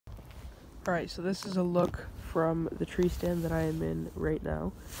Alright, so this is a look from the tree stand that I am in right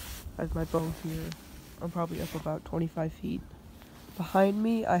now. I have my bow here. I'm probably up about 25 feet. Behind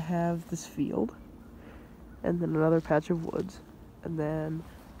me, I have this field, and then another patch of woods. And then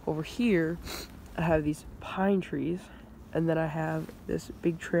over here, I have these pine trees, and then I have this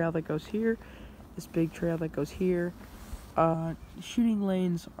big trail that goes here, this big trail that goes here. Shooting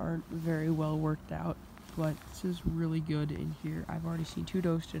lanes aren't very well worked out, but this is really good in here. I've already seen 2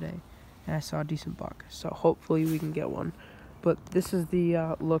 does today, and I saw a decent buck, so hopefully we can get one. But this is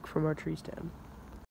the look from our tree stand.